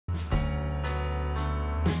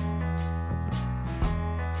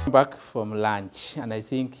Back from lunch, and I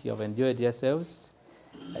think you have enjoyed yourselves.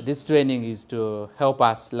 This training is to help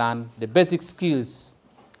us learn the basic skills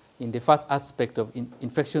in the first aspect of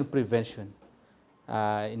infection prevention.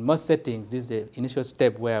 In most settings, this is the initial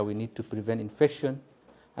step where we need to prevent infection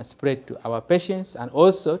and spread to our patients and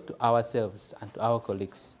also to ourselves and to our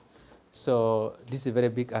colleagues. So this is a very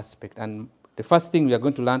big aspect. And the first thing we are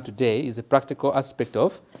going to learn today is the practical aspect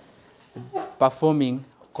of performing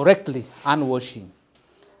correctly hand washing.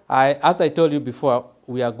 As I told you before,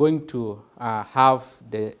 we are going to have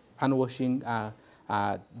the hand washing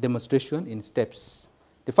demonstration in steps.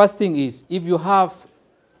 The first thing is, if you have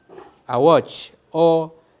a watch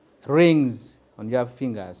or rings on your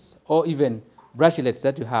fingers or even bracelets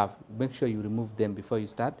that you have, make sure you remove them before you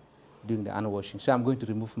start doing the hand washing. So I'm going to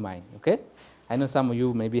remove mine, okay? I know some of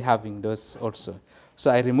you may be having those also.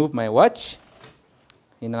 So I remove my watch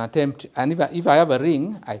in an attempt, and if I have a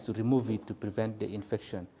ring, I should remove it to prevent the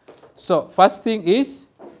infection. So first thing is,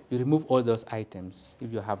 you remove all those items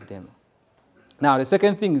if you have them. Now the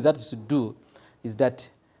second thing is that you should do is that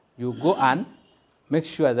you go and make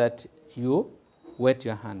sure that you wet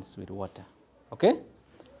your hands with water, okay?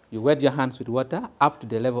 You wet your hands with water up to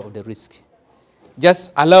the level of the wrist.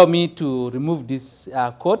 Just allow me to remove this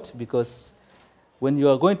coat, because when you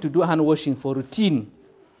are going to do hand washing for routine,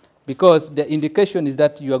 because the indication is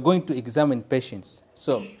that you are going to examine patients.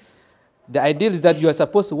 So the ideal is that you are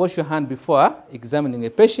supposed to wash your hand before examining a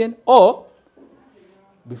patient or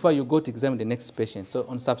before you go to examine the next patient. So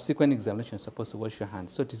on subsequent examination, you're supposed to wash your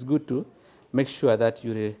hands. So it is good to make sure that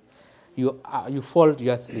you fold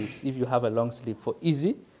your sleeves if you have a long sleeve for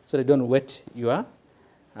easy, so they don't wet your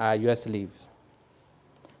sleeves.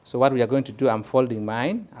 So what we are going to do, I'm folding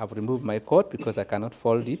mine. I've removed my coat because I cannot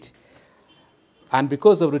fold it. And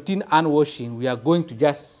because of routine hand washing, we are going to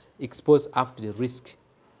just expose up to the wrist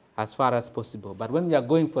as far as possible. But when we are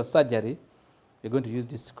going for surgery, we're going to use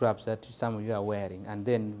these scrubs that some of you are wearing. And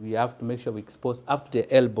then we have to make sure we expose up to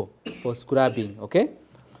the elbow for scrubbing, okay?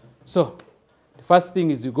 So the first thing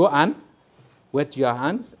is you go and wet your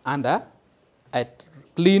hands under a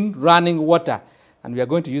clean running water. And we are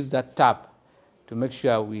going to use that tap to make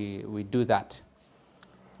sure we do that.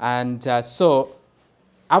 And so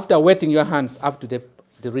after wetting your hands up to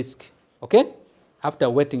the wrist, okay? After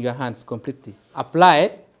wetting your hands completely,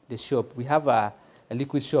 apply the soap. We have a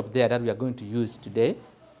liquid soap there that we are going to use today.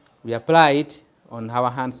 We apply it on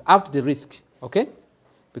our hands up to the wrist, okay?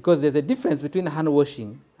 Because there's a difference between hand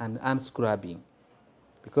washing and hand scrubbing.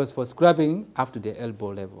 Because for scrubbing, up to the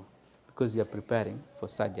elbow level, because you are preparing for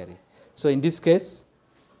surgery. So in this case,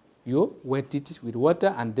 you wet it with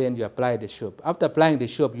water and then you apply the soap. After applying the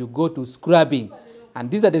soap, you go to scrubbing.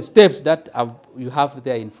 And these are the steps that you have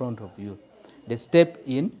there in front of you. The step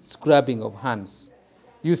in scrubbing of hands.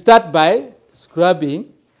 You start by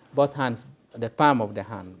scrubbing both hands, the palm of the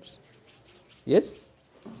hands. Yes?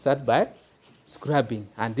 Start by scrubbing.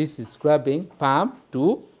 And this is scrubbing palm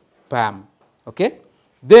to palm. Okay?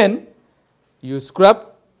 Then you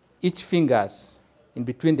scrub each fingers, in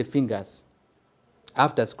between the fingers,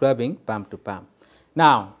 after scrubbing palm to palm.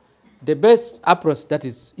 Now, the best approach that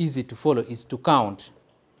is easy to follow is to count.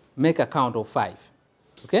 Make a count of 5.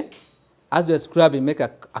 Okay? As you are scrubbing, make a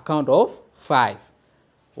count of 5.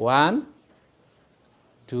 1,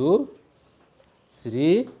 2,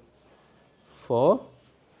 3, 4,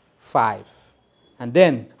 5. And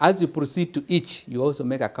then, as you proceed to each, you also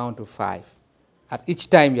make a count of 5. At each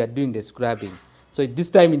time you are doing the scrubbing. So this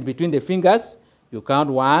time in between the fingers, you count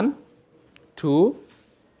 1, 2,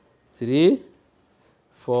 3,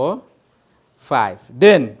 4, 5.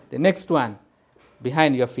 Then the next one,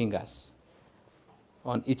 behind your fingers,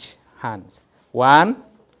 on each hand. 1,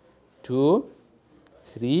 2,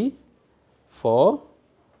 3, 4,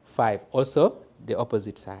 5. Also the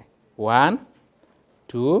opposite side. 1,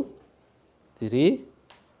 2, 3,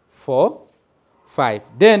 4, 5.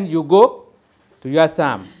 Then you go to your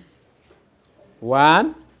thumb.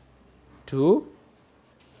 1, 2,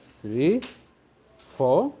 3,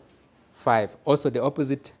 4, 5. Also the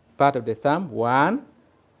opposite part of the thumb. 1,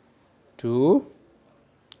 2,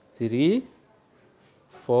 3,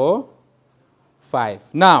 4,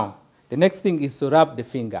 5. Now, the next thing is to rub the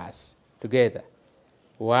fingers together.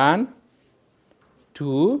 1,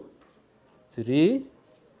 2, 3,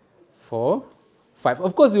 4, 5.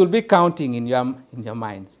 Of course, you will be counting in your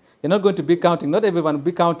minds. You're not going to be counting. Not everyone will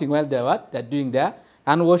be counting while they're doing their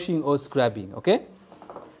hand washing or scrubbing. Okay?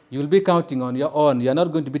 You will be counting on your own. You're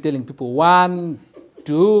not going to be telling people 1,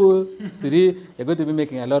 2, 3. You're going to be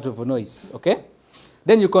making a lot of noise. Okay?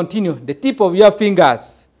 Then you continue. The tip of your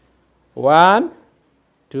fingers. 1,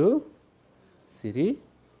 2, 3,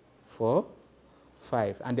 4,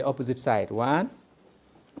 5. And the opposite side. 1,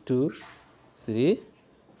 2, 3,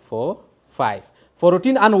 4, 5. For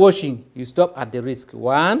routine hand washing, you stop at the wrist.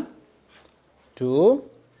 1, 2,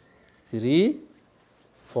 3,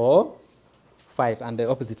 4, 5. And the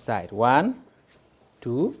opposite side. 1,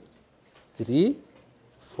 2, 3,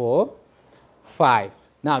 4, 5.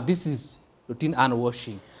 Now this is routine hand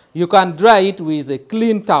washing. You can dry it with a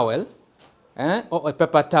clean towel or a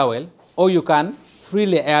paper towel, or you can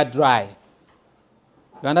freely air dry.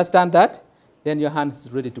 You understand that? Then your hand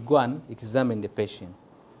is ready to go and examine the patient.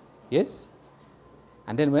 Yes?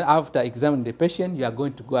 And then after examining the patient, you are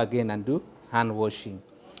going to go again and do hand washing.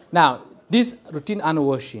 Now, this routine hand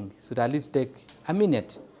washing should at least take a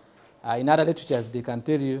minute. In other literatures, they can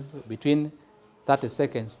tell you between 30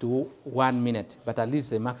 seconds to 1 minute, but at least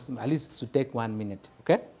the maximum, at least it should take 1 minute.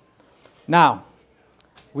 Okay? Now,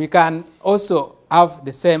 we can also have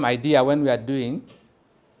the same idea when we are doing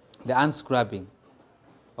the hand scrubbing.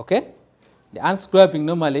 Okay? The hand scrubbing,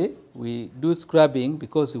 normally we do scrubbing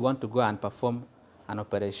because we want to go and perform an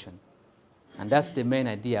operation. And that's the main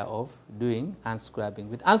idea of doing hand scrubbing.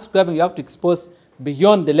 With hand scrubbing, you have to expose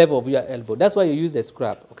beyond the level of your elbow. That's why you use a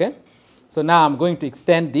scrub. Okay? So now I'm going to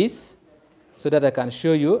extend this so that I can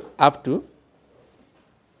show you up to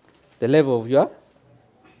the level of your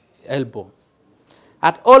elbow.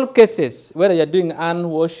 At all cases, whether you're doing hand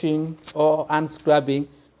washing or hand scrubbing,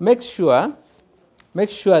 make sure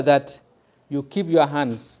that you keep your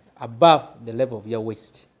hands above the level of your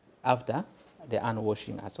waist after the hand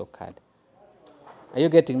washing has occurred. Are you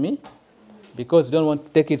getting me? Because you don't want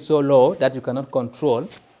to take it so low that you cannot control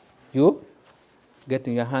you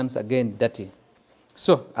getting your hands again dirty.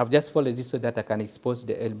 So I've just folded this so that I can expose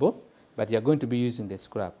the elbow, but you're going to be using the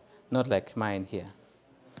scrub, not like mine here.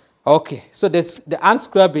 Okay, so the hand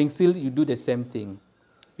scrubbing, still you do the same thing.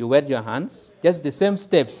 You wet your hands, just the same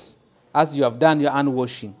steps as you have done your hand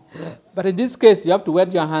washing. But in this case, you have to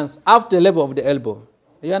wet your hands up to the level of the elbow.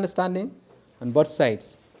 Are you understanding? On both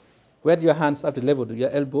sides. Wet your hands up to the level of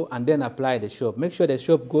your elbow and then apply the soap. Make sure the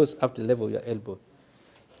soap goes up to the level of your elbow.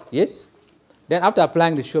 Yes? Then after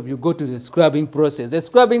applying the soap, you go to the scrubbing process. The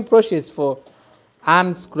scrubbing process for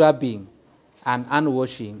hand scrubbing and hand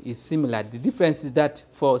washing is similar. The difference is that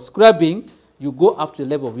for scrubbing, you go up to the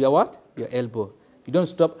level of your what? Your elbow. You don't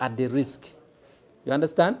stop at the wrist. You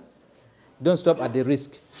understand? You don't stop at the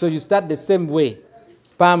wrist. So you start the same way,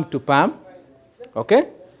 palm to palm. Okay?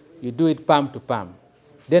 You do it palm to palm.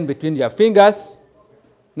 Then between your fingers.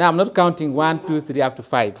 Now I'm not counting 1, 2, 3 up to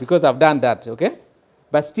 5 because I've done that. Okay?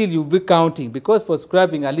 But still you'll be counting because for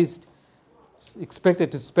scrubbing at least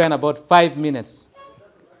expected to spend about 5 minutes.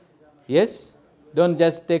 Yes? Don't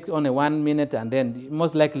just take only 1 minute and then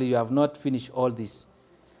most likely you have not finished all this.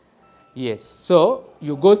 Yes. So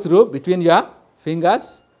you go through between your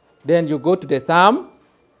fingers, then you go to the thumb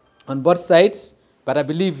on both sides. But I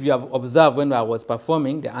believe you have observed when I was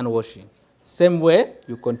performing the hand washing. Same way,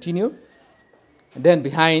 you continue. And then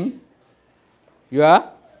behind your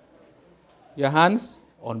hands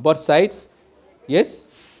on both sides. Yes.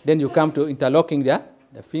 Then you come to interlocking the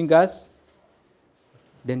fingers.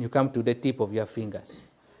 Then you come to the tip of your fingers,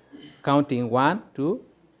 counting 1, 2,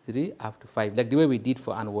 3, up to 5, like the way we did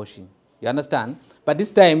for hand washing. You understand? But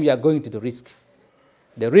this time you are going to the wrist.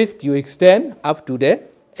 The wrist you extend up to the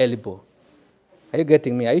elbow. Are you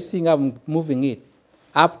getting me? Are you seeing I'm moving it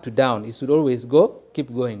up to down? It should always go,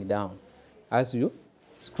 keep going down as you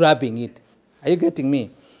scrubbing it. Are you getting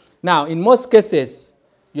me? Now, in most cases,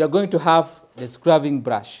 you are going to have the scrubbing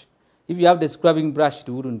brush. If you have the scrubbing brush, it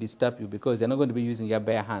wouldn't disturb you because you're not going to be using your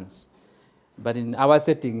bare hands. But in our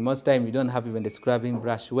setting, most time you don't have even the scrubbing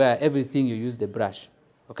brush where everything you use the brush.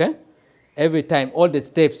 Okay? Every time, all the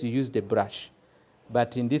steps you use the brush.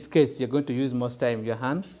 But in this case, you're going to use most time your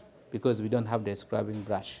hands because we don't have the scrubbing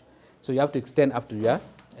brush. So you have to extend up to your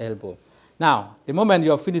elbow. Now, the moment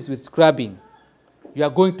you're finished with scrubbing, you are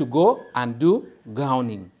going to go and do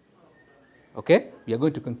gowning. Okay? We are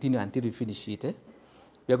going to continue until we finish it. Eh?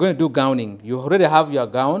 We are going to do gowning. You already have your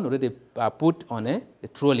gown already put on a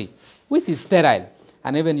trolley, which is sterile.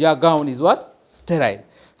 And even your gown is what? Sterile.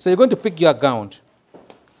 So you're going to pick your gown.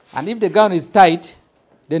 And if the gown is tight,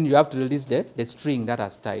 then you have to release the string that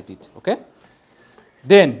has tied it. Okay?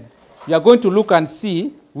 Then you are going to look and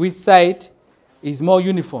see which side is more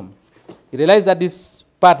uniform. You realize that this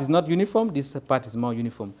part is not uniform, this part is more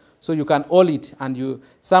uniform. So you can hold it, and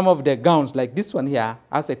some of the gowns, like this one here,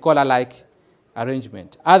 has a collar-like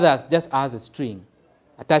arrangement. Others just has a string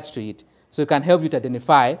attached to it. So it can help you to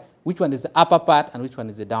identify which one is the upper part and which one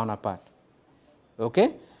is the downer part.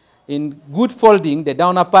 Okay? In good folding, the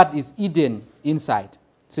downer part is hidden inside.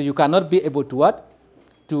 So you cannot be able to what?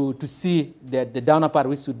 to see the downer part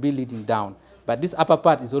which should be leading down. But this upper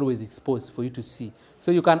part is always exposed for you to see.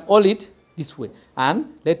 So you can hold it this way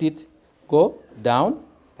and let it go down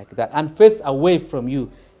like that and face away from you.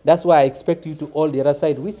 That's why I expect you to hold the other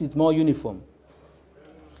side, which is more uniform.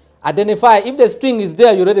 Identify if the string is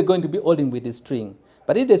there, you're already going to be holding with the string.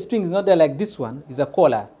 But if the string is not there, like this one, is a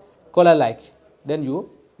collar like, then you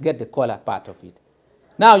get the collar part of it.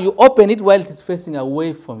 Now you open it while it is facing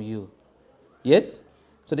away from you. Yes?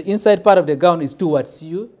 So the inside part of the gown is towards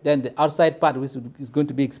you, then the outside part which is going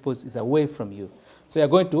to be exposed is away from you. So you're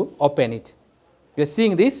going to open it. You're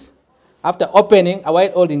seeing this? After opening,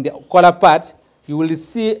 while holding the collar part, you will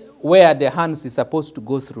see where the hands is supposed to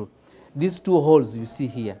go through. These two holes you see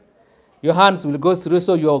here. Your hands will go through,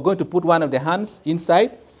 so you're going to put one of the hands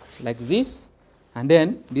inside, like this, and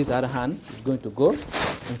then this other hand is going to go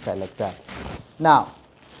inside like that. Now,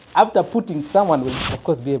 after putting, someone will, of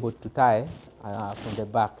course, be able to tie from the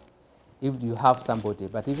back if you have somebody.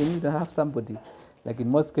 But even if you don't have somebody, like in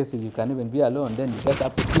most cases, you can even be alone, then you just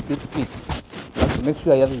have to keep it fit. You have to make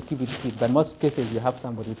sure you have to keep it fit. But in most cases, you have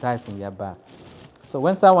somebody tie from your back. So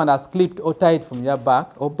when someone has clipped or tied from your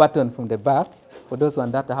back or buttoned from the back, for those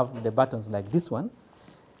ones that have the buttons like this one,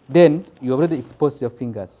 then you already expose your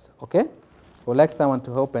fingers, okay? I would like someone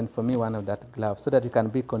to open for me one of that glove so that it can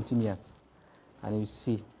be continuous. And you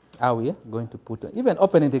see how we're going to put it. Even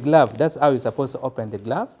opening the glove, that's how you're supposed to open the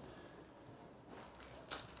glove.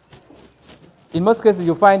 In most cases,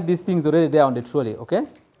 you find these things already there on the trolley, okay?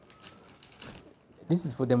 This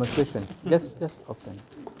is for demonstration. Just open.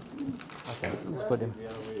 Okay, this is for them.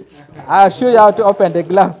 I'll show you how to open the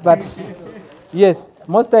gloves, but yes,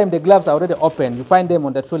 most time the gloves are already open. You find them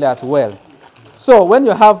on the trolley as well. So when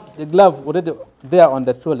you have the glove already there on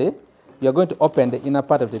the trolley, you're going to open the inner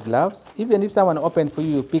part of the gloves. Even if someone opened for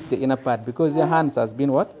you, you pick the inner part because your hands has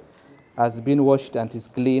been what? Has been washed and is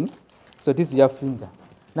clean. So this is your finger.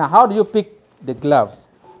 Now, how do you pick the gloves?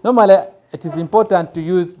 Normally, it is important to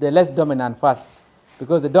use the less dominant first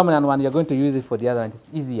because the dominant one, you're going to use it for the other one. It's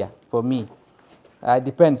easier for me. It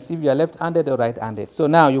depends if you're left-handed or right-handed. So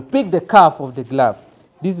now you pick the cuff of the glove.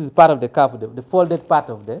 This is part of the cuff. The folded part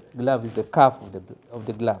of the glove is the cuff of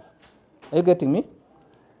the glove. Are you getting me?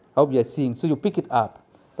 I hope you're seeing. So you pick it up.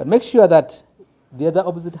 But make sure that the other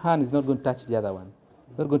opposite hand is not going to touch the other one.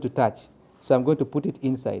 It's not going to touch. So I'm going to put it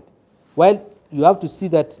inside. While you have to see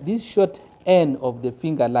that this short end of the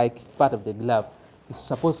finger-like part of the glove is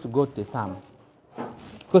supposed to go to the thumb.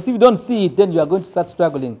 Because if you don't see it, then you are going to start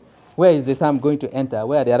struggling. Where is the thumb going to enter?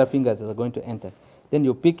 Where are the other fingers are going to enter? Then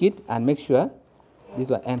you pick it and make sure this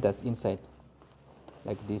one enters inside,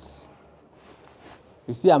 like this.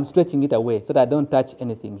 You see, I'm stretching it away so that I don't touch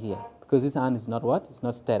anything here. Because this hand is not what? It's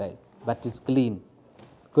not sterile, but it's clean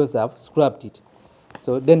because I've scrubbed it.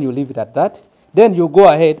 So then you leave it at that. Then you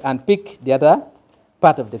go ahead and pick the other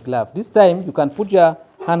part of the glove. This time, you can put your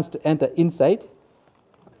hands to enter inside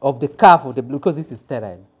of the cuff of the blue because this is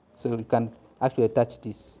sterile. So you can actually touch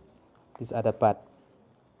this other part.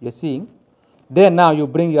 You're seeing? Then now you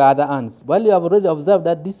bring your other hands. Well, you have already observed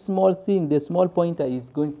that this small thing, the small pointer is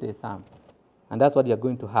going to the thumb. And that's what you're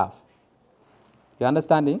going to have. You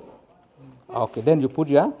understanding? Okay, then you put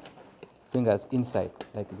your fingers inside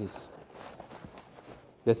like this.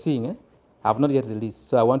 You're seeing, eh? I have not yet released,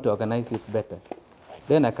 so I want to organize it better.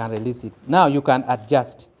 Then I can release it. Now you can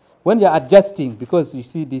adjust. When you're adjusting, because you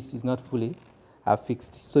see this is not fully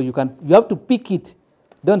fixed, so you have to pick it.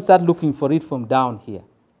 Don't start looking for it from down here,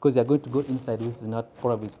 because you're going to go inside, which is not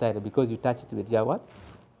probably sterile, because you touch it with your what?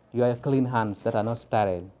 Your clean hands that are not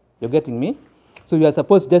sterile. You're getting me? So you are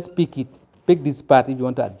supposed to just pick it. Pick this part if you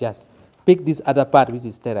want to adjust. Pick this other part which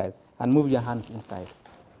is sterile and move your hands inside.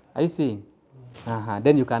 Are you seeing?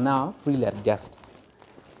 Then you can now freely adjust.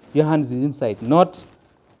 Your hands is inside, not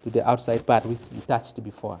to the outside part which you touched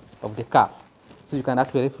before of the cuff. So you can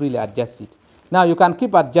actually freely adjust it. Now you can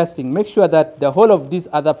keep adjusting. Make sure that the whole of this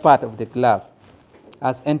other part of the glove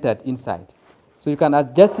has entered inside. So you can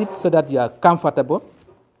adjust it so that you are comfortable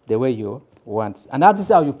the way you want. And now this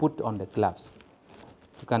is how you put on the gloves.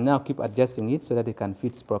 You can now keep adjusting it so that it can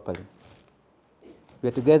fit properly.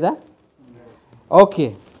 We're together?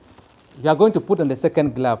 Okay. You are going to put on the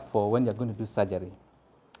second glove for when you're going to do surgery.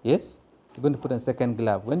 Yes? You're going to put on the second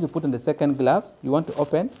glove. When you put on the second glove, you want to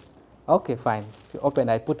open? Okay, fine. You open,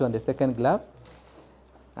 I put on the second glove,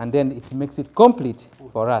 and then it makes it complete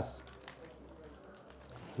for us.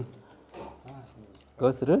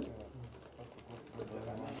 Goes through.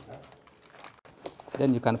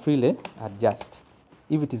 Then you can freely adjust.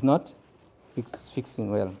 If it is not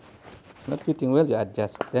fixing well, it's not fitting well, you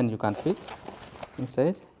adjust. Then you can fit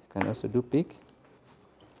inside. You can also do pick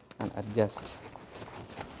and adjust.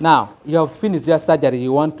 Now, you have finished your surgery.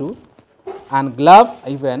 You want to unglove,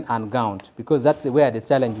 even ungowned, because that's where the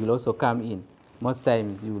challenge will also come in. Most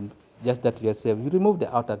times, you just that yourself. You remove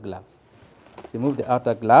the outer gloves. Remove the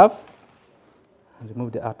outer glove.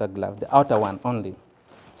 Remove the outer glove, the outer one only.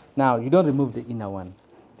 Now, you don't remove the inner one.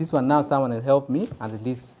 This one now, someone will help me and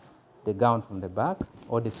release the gown from the back,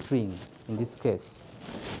 or the string in this case.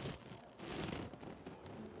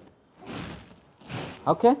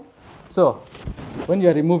 Okay? So, when you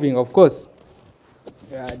are removing, of course,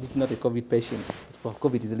 this is not a COVID patient. For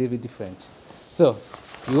COVID, is a little bit different. So,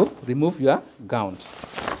 you remove your gown.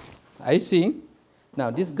 Are you seeing?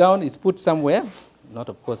 Now, this gown is put somewhere, not,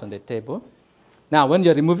 of course, on the table. Now, when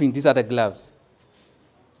you're removing these other gloves,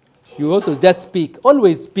 you also just pick,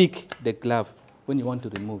 always pick the glove when you want to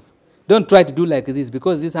remove. Don't try to do like this,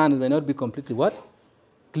 because this hand may not be completely what?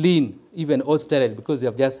 Clean, even or sterile, because you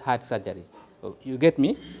have just had surgery. So you get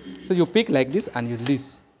me? So you pick like this and you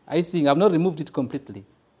release. Are you seeing? I've not removed it completely.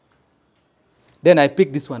 Then I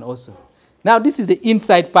pick this one also. Now this is the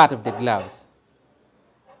inside part of the gloves.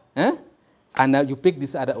 Eh? And now you pick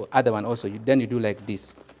this other one also. Then you do like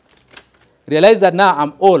this. Realize that now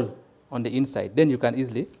I'm all on the inside. Then you can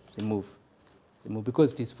easily remove. Remove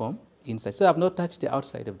because it is from inside. So I've not touched the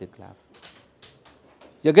outside of the glove.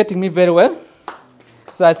 You're getting me very well?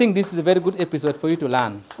 So I think this is a very good episode for you to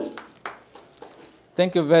learn.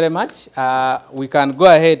 Thank you very much. We can go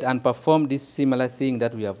ahead and perform this similar thing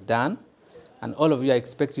that we have done. And all of you, I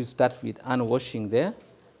expect you to start with hand washing there.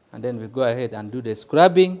 And then we go ahead and do the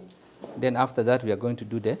scrubbing. Then after that, we are going to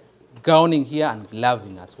do the gowning here and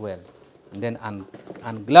gloving as well. And then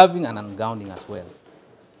ungloving and ungowning as well.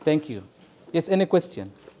 Thank you. Yes, any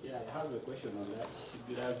question? Yeah, I have a question on that.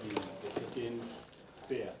 Gloving the second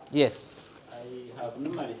pair. Yes. I have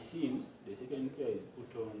normally seen the second pair is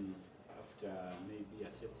put on after maybe a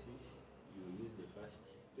sepsis. You use the first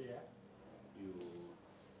pair. You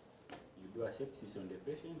do a sepsis on the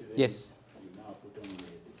patient. Then yes. You now put on the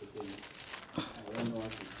second. I don't know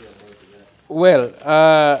what to say about that. Well,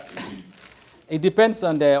 it depends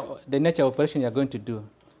on the nature of operation you're going to do.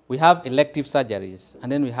 We have elective surgeries,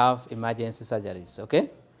 and then we have emergency surgeries, okay?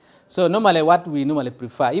 So normally what we normally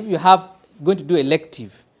prefer, if you have going to do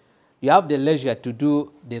elective, you have the leisure to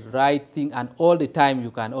do the right thing, and all the time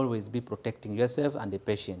you can always be protecting yourself and the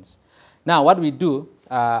patients. Now what we do,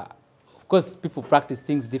 of course people practice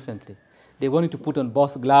things differently. They want you to put on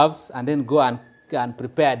both gloves and then go and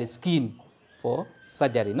prepare the skin for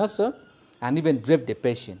surgery, not so? And even drape the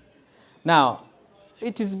patient. Now,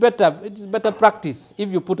 it is better practice. If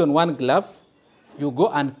you put on one glove, you go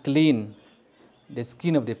and clean the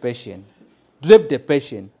skin of the patient, drape the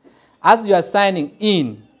patient. As you are signing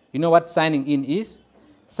in, you know what signing in is?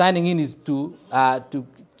 Signing in is to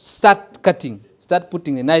start cutting, start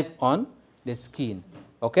putting the knife on the skin,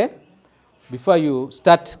 okay? Before you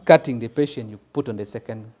start cutting the patient, you put on the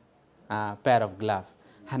second pair of gloves.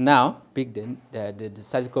 And now, pick the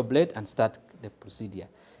surgical blade and start the procedure.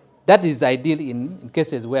 That is ideal in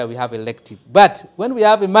cases where we have elective. But when we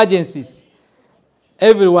have emergencies,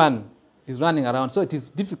 everyone is running around. So it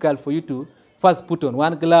is difficult for you to first put on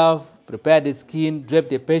one glove, prepare the skin, drape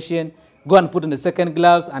the patient, go and put on the second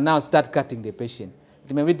gloves, and now start cutting the patient.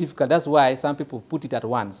 It may be difficult. That's why some people put it at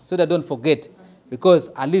once, so they don't forget. Because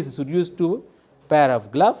at least you should use 2 pairs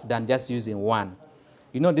of gloves than just using one.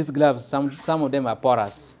 You know, these gloves, some of them are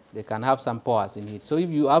porous. They can have some pores in it. So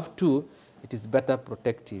if you have 2, it is better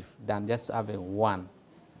protective than just having one.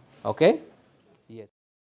 Okay? Yes.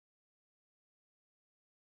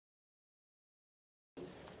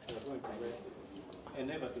 And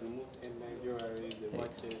never to remove any jewelry, the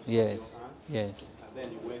watches. Yes. Yes. And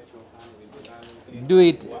then you wet your hand with the hand.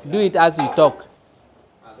 Do it as you talk.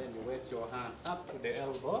 And then you wet your hand up to the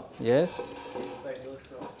elbow. Yes. Inside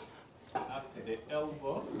also up to the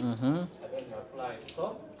elbow. Mm-hmm. And then you apply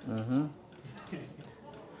soap. Mm-hmm.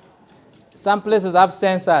 Some places have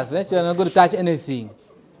sensors. You're not going to touch anything.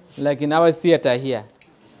 Like in our theater here.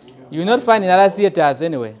 You will not find in other theaters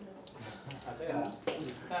anyway.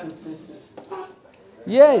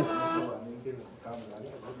 Yes.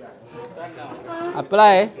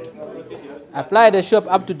 Apply the soap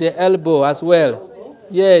up to the elbow as well.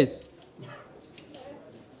 Yes.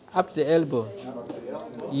 Up to the elbow.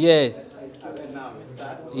 Yes.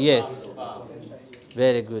 Yes.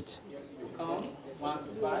 Very good.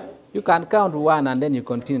 You can count 1 and then you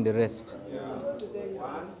continue the rest.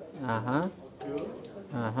 1, 2,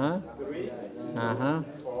 3,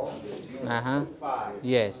 4,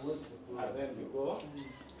 yes. And then you go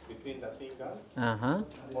between the fingers.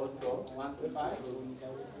 Also 1 to 5.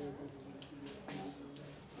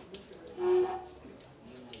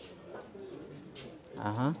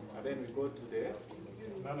 And then we go to the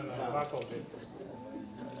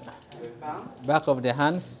thumb. Back of the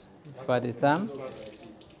hands for the thumb.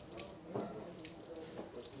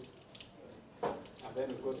 And then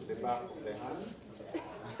we go to the back of the hands.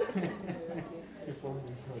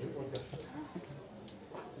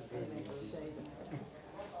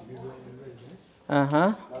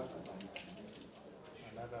 Uh-huh.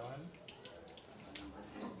 Another one.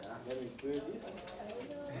 And then we do this.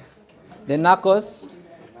 The knuckles.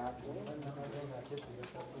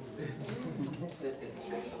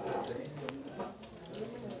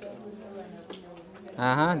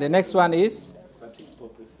 Uh-huh. The next one is? The tip of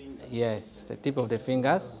the finger. Yes, the tip of the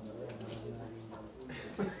fingers.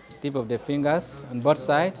 Tip of the fingers on both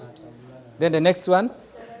sides. Then the next one?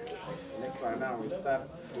 Next one now we start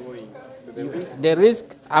going to the wrist. The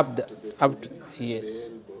wrist up, yes.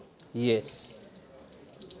 Yes.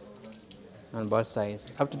 On both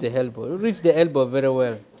sides, up to the elbow. Reach the elbow very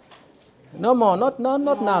well. No more, not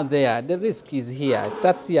now there. The wrist is here. It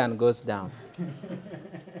starts here and goes down.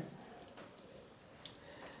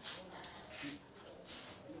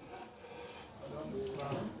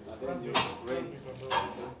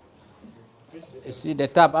 You see the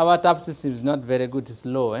tap, our tap system is not very good, it's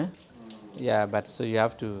low, eh? Yeah, but so you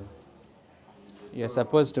have to, you're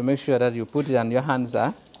supposed to make sure that you put it and your hands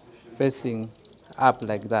are facing up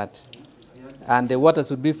like that. And the water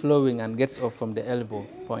should be flowing and gets off from the elbow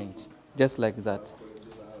point, just like that.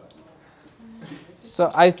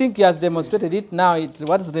 So I think he has demonstrated it. Now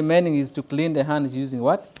what is remaining is to clean the hands using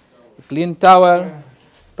what? A clean towel,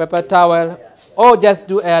 paper towel, or just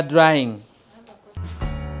do air drying.